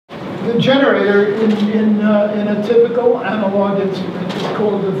the generator in a typical analog instrument is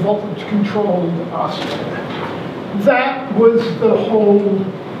called the voltage-controlled oscillator. That was the whole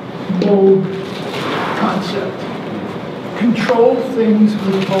Moog concept. Control things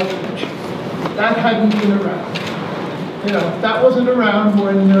with voltage. That hadn't been around. You know, that wasn't around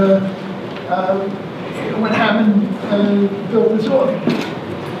when Hammond built his organ.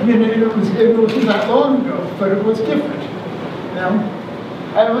 I mean, it wasn't that long ago, but it was different. You know,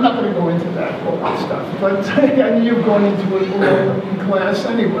 and I'm not going to go into all that stuff, but I mean, you've gone into it all in class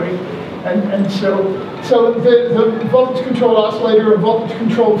anyway. And so the voltage-controlled oscillator or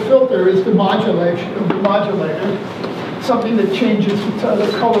voltage-controlled filter is the modulator, something that changes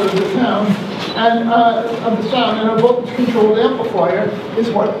the color of the sound and of the sound. And a voltage-controlled amplifier is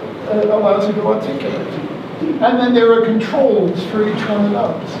what allows it to articulate. And then there are controls for each one of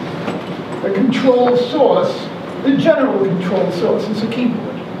those. The control source, the general control source, is a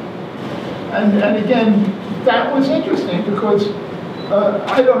keyboard. And again, that was interesting because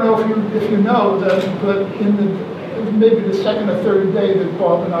I don't know if you know that, but in maybe the second or third day that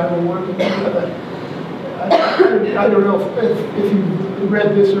Bob and I were working together, I don't know if you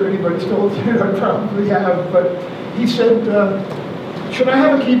read this or anybody's told you, I probably have, but he said, should I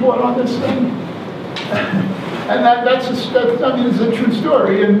have a keyboard on this thing? And that's I mean, it's a true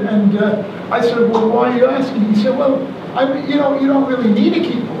story. And I said, well, why are you asking? He said, well, you don't really need a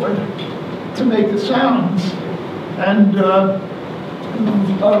keyboard to make the sounds. And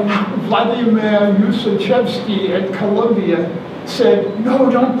Vladimir Yusachevsky at Columbia said, no,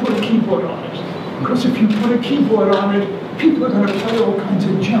 don't put a keyboard on it. Because if you put a keyboard on it, people are going to play all kinds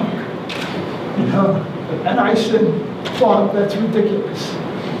of junk. You know? And I said, Bob, that's ridiculous.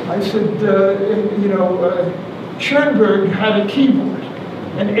 I said, Schoenberg had a keyboard,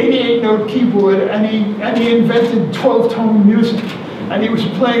 an 88-note keyboard, and he invented 12-tone music. And he was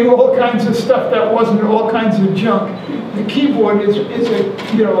playing all kinds of stuff that wasn't all kinds of junk. The keyboard is a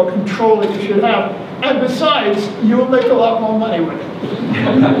control that you should have. And besides, you'll make a lot more money with it.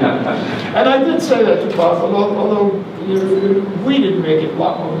 And I did say that to Bob, although we didn't make it a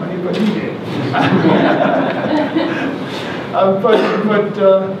lot more money, but he did. And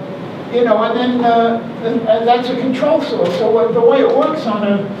then and that's a control source. So the way it works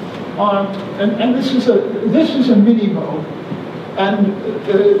and this is a mini Moog. And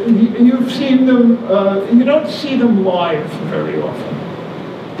you've seen them, you don't see them live very often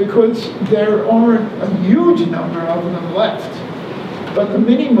because there aren't a huge number of them left. But the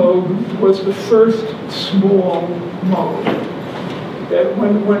mini Moog was the first small Moog. That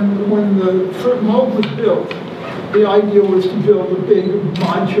when the first Moog was built, the idea was to build a big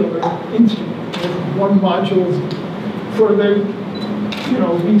modular instrument with one module for the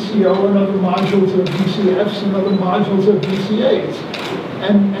VCO and other modules of VCFs and other modules of VCAs.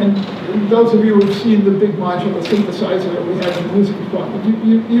 And those of you who have seen the big modular synthesizer that we had in the music department,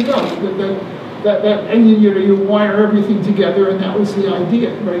 you know that and you wire everything together, and that was the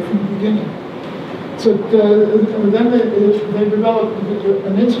idea right from the beginning. So then they developed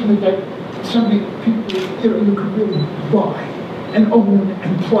an instrument that people you could really buy and own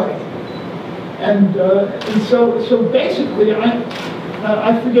and play. And so basically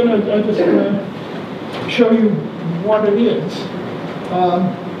I figured I'd just show you what it is.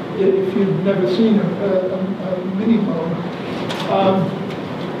 If you've never seen a mini Moog,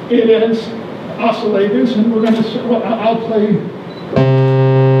 it has oscillators, and we're going to. Well, I'll play a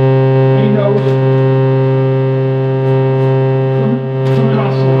note from an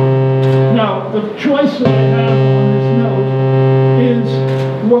oscillator. Now, the choice that I have on this note is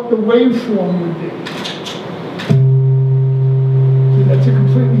what the waveform would be. That's a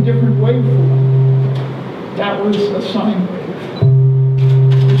completely different waveform. That was a sine wave.